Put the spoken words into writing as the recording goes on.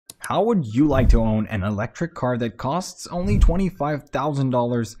How would you like to own an electric car that costs only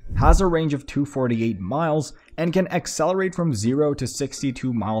 $25,000, has a range of 248 miles, and can accelerate from 0 to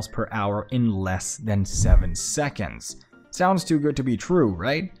 62 miles per hour in less than 7 seconds? Sounds too good to be true,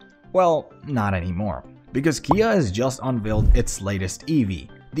 right? Well, not anymore, because Kia has just unveiled its latest EV,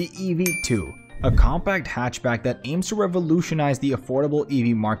 the EV2, a compact hatchback that aims to revolutionize the affordable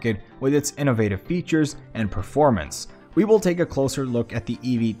EV market with its innovative features and performance. We will take a closer look at the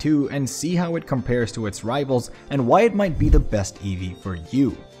EV2 and see how it compares to its rivals and why it might be the best EV for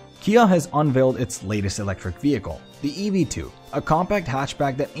you. Kia has unveiled its latest electric vehicle, the EV2, a compact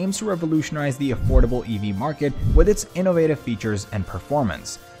hatchback that aims to revolutionize the affordable EV market with its innovative features and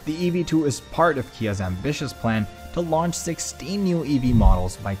performance. The EV2 is part of Kia's ambitious plan to launch 16 new EV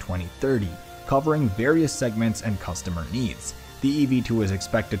models by 2030, covering various segments and customer needs. The EV2 is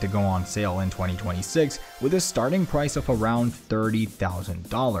expected to go on sale in 2026 with a starting price of around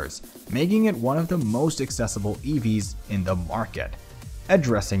 $30,000, making it one of the most accessible EVs in the market.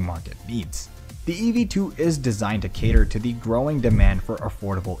 Addressing market needs. The EV2 is designed to cater to the growing demand for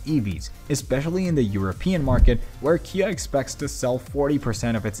affordable EVs, especially in the European market, where Kia expects to sell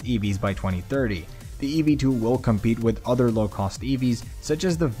 40% of its EVs by 2030. The EV2 will compete with other low-cost EVs such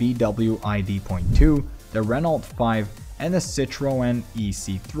as the VW ID.2, the Renault 5, and the Citroën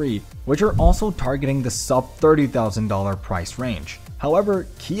EC3, which are also targeting the sub-$30,000 price range. However,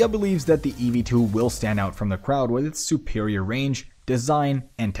 Kia believes that the EV2 will stand out from the crowd with its superior range, design,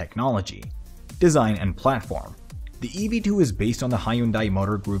 and technology. Design and platform. The EV2 is based on the Hyundai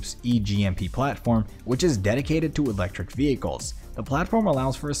Motor Group's eGMP platform, which is dedicated to electric vehicles. The platform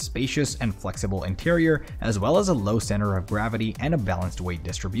allows for a spacious and flexible interior, as well as a low center of gravity and a balanced weight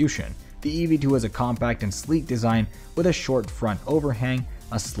distribution. The EV2 has a compact and sleek design with a short front overhang,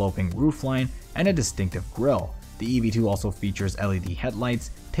 a sloping roofline, and a distinctive grille. The EV2 also features LED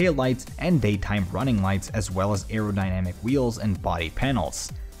headlights, taillights, and daytime running lights, as well as aerodynamic wheels and body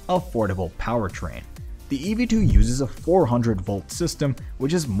panels. Affordable powertrain. The EV2 uses a 400-volt system,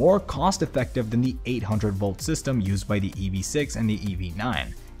 which is more cost-effective than the 800-volt system used by the EV6 and the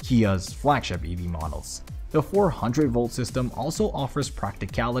EV9, Kia's flagship EV models. The 400-volt system also offers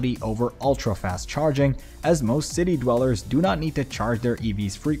practicality over ultra-fast charging, as most city dwellers do not need to charge their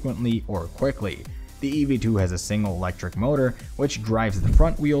EVs frequently or quickly. The EV2 has a single electric motor, which drives the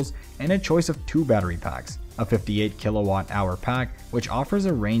front wheels, and a choice of 2 battery packs, a 58 kWh pack, which offers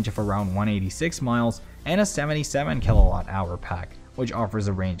a range of around 186 miles, and a 77 kWh pack, which offers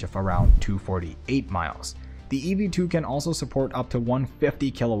a range of around 248 miles. The EV2 can also support up to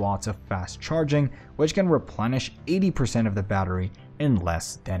 150 kilowatts of fast charging, which can replenish 80% of the battery in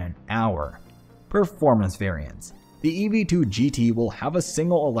less than an hour. Performance variants. The EV2 GT will have a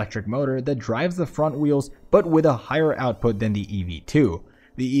single electric motor that drives the front wheels, but with a higher output than the EV2.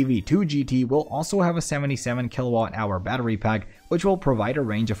 The EV2 GT will also have a 77 kWh battery pack, which will provide a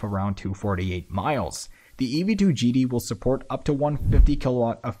range of around 248 miles. The EV2 GT will support up to 150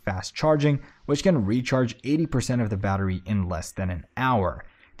 kW of fast charging, which can recharge 80% of the battery in less than an hour.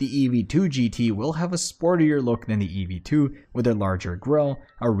 The EV2 GT will have a sportier look than the EV2 with a larger grille,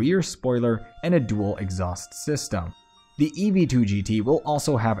 a rear spoiler, and a dual exhaust system. The EV2 GT will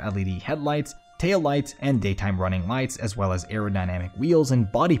also have LED headlights, taillights, and daytime running lights, as well as aerodynamic wheels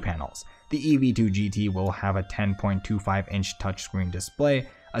and body panels. The EV2 GT will have a 10.25-inch touchscreen display,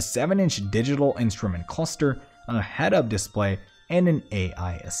 a 7-inch digital instrument cluster, a head-up display, and an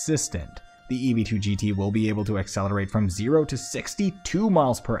AI assistant. The EV2 GT will be able to accelerate from 0 to 62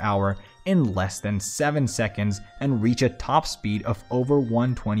 miles per hour in less than 7 seconds and reach a top speed of over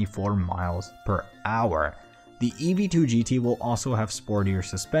 124 miles per hour. The EV2 GT will also have sportier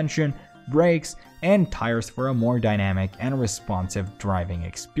suspension, brakes, and tires for a more dynamic and responsive driving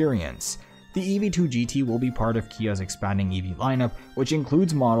experience. The EV2 GT will be part of Kia's expanding EV lineup, which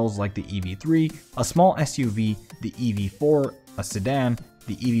includes models like the EV3, a small SUV, the EV4, a sedan,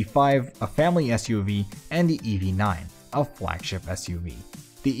 the EV5, a family SUV, and the EV9, a flagship SUV.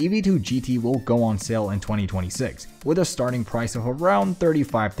 The EV2 GT will go on sale in 2026 with a starting price of around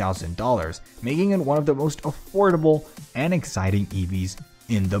 $35,000, making it one of the most affordable and exciting EVs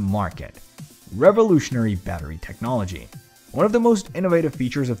in the market. Revolutionary battery technology. One of the most innovative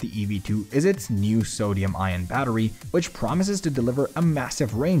features of the EV2 is its new sodium-ion battery, which promises to deliver a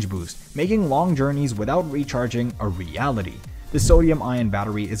massive range boost, making long journeys without recharging a reality. The sodium-ion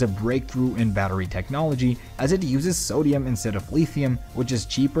battery is a breakthrough in battery technology, as it uses sodium instead of lithium, which is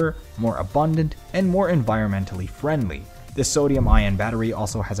cheaper, more abundant, and more environmentally friendly. The sodium-ion battery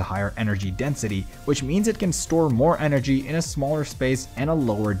also has a higher energy density, which means it can store more energy in a smaller space and a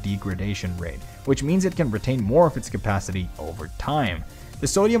lower degradation rate, which means it can retain more of its capacity over time. The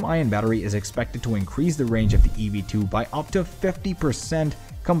sodium-ion battery is expected to increase the range of the EV2 by up to 50%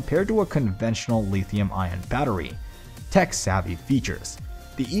 compared to a conventional lithium-ion battery. Tech-savvy features.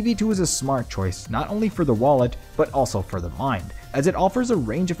 The EV2 is a smart choice not only for the wallet, but also for the mind, as it offers a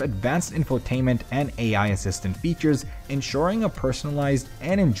range of advanced infotainment and AI assistant features, ensuring a personalized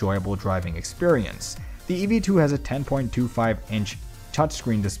and enjoyable driving experience. The EV2 has a 10.25-inch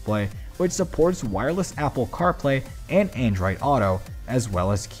touchscreen display, which supports wireless Apple CarPlay and Android Auto, as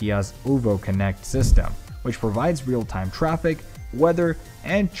well as Kia's OVO Connect system, which provides real-time traffic, weather,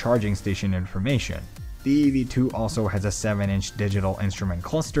 and charging station information. The EV2 also has a 7-inch digital instrument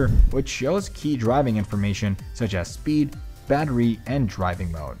cluster, which shows key driving information such as speed, battery, and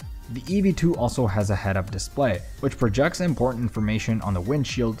driving mode. The EV2 also has a head-up display, which projects important information on the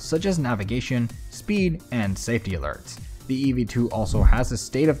windshield such as navigation, speed, and safety alerts. The EV2 also has a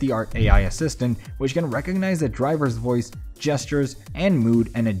state-of-the-art AI assistant, which can recognize the driver's voice, gestures, and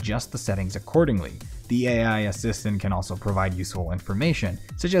mood and adjust the settings accordingly. The AI assistant can also provide useful information,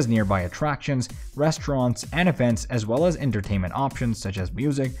 such as nearby attractions, restaurants, and events, as well as entertainment options such as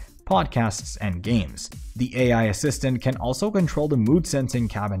music, podcasts, and games. The AI assistant can also control the mood-sensing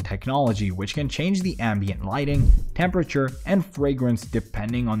cabin technology, which can change the ambient lighting, temperature, and fragrance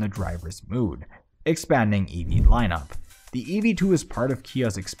depending on the driver's mood. Expanding EV lineup. The EV2 is part of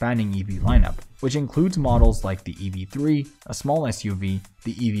Kia's expanding EV lineup, which includes models like the EV3, a small SUV,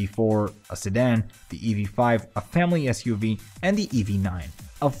 the EV4, a sedan, the EV5, a family SUV, and the EV9,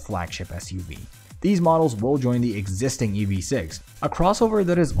 a flagship SUV. These models will join the existing EV6, a crossover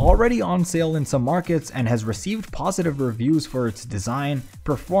that is already on sale in some markets and has received positive reviews for its design,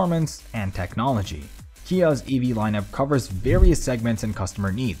 performance, and technology. Kia's EV lineup covers various segments and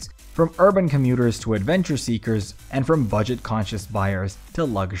customer needs, from urban commuters to adventure seekers, and from budget-conscious buyers to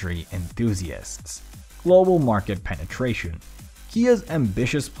luxury enthusiasts. Global market penetration. Kia's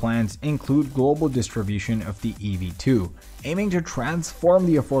ambitious plans include global distribution of the EV2, aiming to transform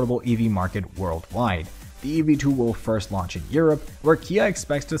the affordable EV market worldwide. The EV2 will first launch in Europe, where Kia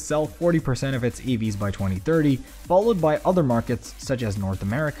expects to sell 40% of its EVs by 2030, followed by other markets such as North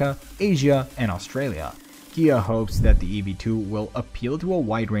America, Asia, and Australia. Kia hopes that the EV2 will appeal to a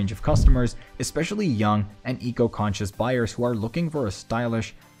wide range of customers, especially young and eco-conscious buyers who are looking for a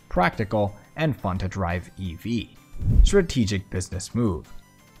stylish, practical, and fun-to-drive EV. Strategic business move.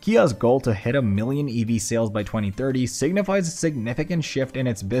 Kia's goal to hit 1 million EV sales by 2030 signifies a significant shift in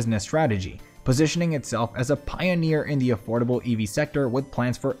its business strategy, positioning itself as a pioneer in the affordable EV sector with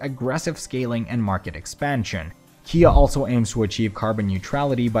plans for aggressive scaling and market expansion. Kia also aims to achieve carbon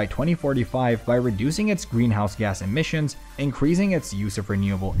neutrality by 2045 by reducing its greenhouse gas emissions, increasing its use of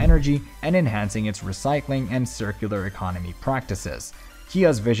renewable energy, and enhancing its recycling and circular economy practices.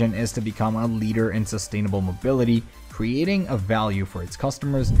 Kia's vision is to become a leader in sustainable mobility, creating a value for its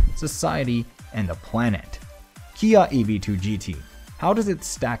customers, society, and the planet. Kia EV2 GT. How does it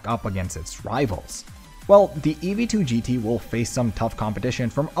stack up against its rivals? Well, the EV2 GT will face some tough competition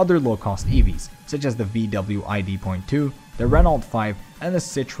from other low-cost EVs, such as the VW ID.2, the Renault 5, and the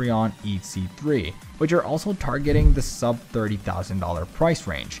Citroën EC3, which are also targeting the sub-$30,000 price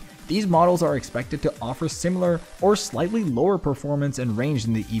range. These models are expected to offer similar or slightly lower performance and range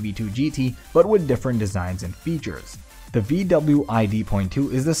than the EV2 GT, but with different designs and features. The VW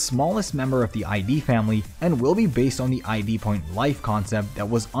ID.2 is the smallest member of the ID family and will be based on the ID. Life concept that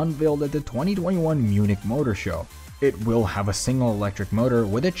was unveiled at the 2021 Munich Motor Show. It will have a single electric motor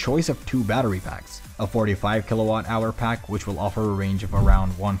with a choice of 2 battery packs, a 45 kWh pack which will offer a range of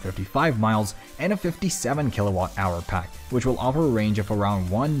around 155 miles, and a 57 kWh pack which will offer a range of around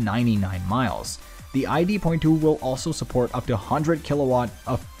 199 miles. The ID.2 will also support up to 100 kW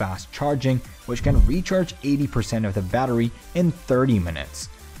of fast charging, which can recharge 80% of the battery in 30 minutes.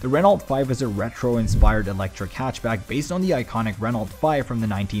 The Renault 5 is a retro-inspired electric hatchback based on the iconic Renault 5 from the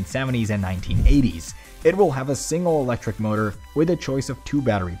 1970s and 1980s. It will have a single electric motor with a choice of 2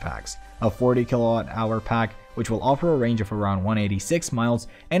 battery packs, a 40 kWh pack which will offer a range of around 186 miles,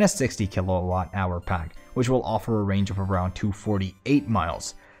 and a 60 kWh pack which will offer a range of around 248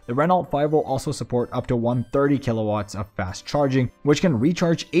 miles. The Renault 5 will also support up to 130 kilowatts of fast charging, which can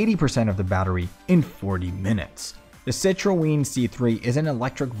recharge 80% of the battery in 40 minutes. The Citroën C3 is an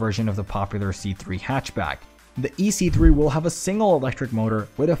electric version of the popular C3 hatchback. The EC3 will have a single electric motor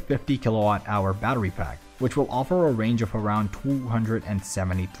with a 50 kWh battery pack, which will offer a range of around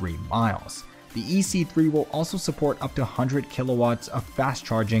 273 miles. The EC3 will also support up to 100 kilowatts of fast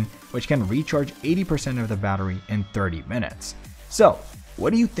charging, which can recharge 80% of the battery in 30 minutes. So,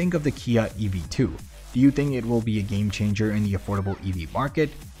 what do you think of the Kia EV2? Do you think it will be a game changer in the affordable EV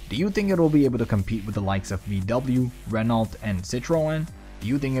market? Do you think it will be able to compete with the likes of VW, Renault, and Citroën? Do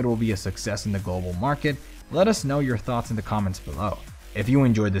you think it will be a success in the global market? Let us know your thoughts in the comments below. If you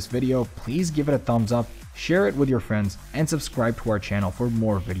enjoyed this video, please give it a thumbs up, share it with your friends, and subscribe to our channel for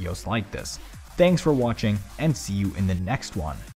more videos like this. Thanks for watching, and see you in the next one.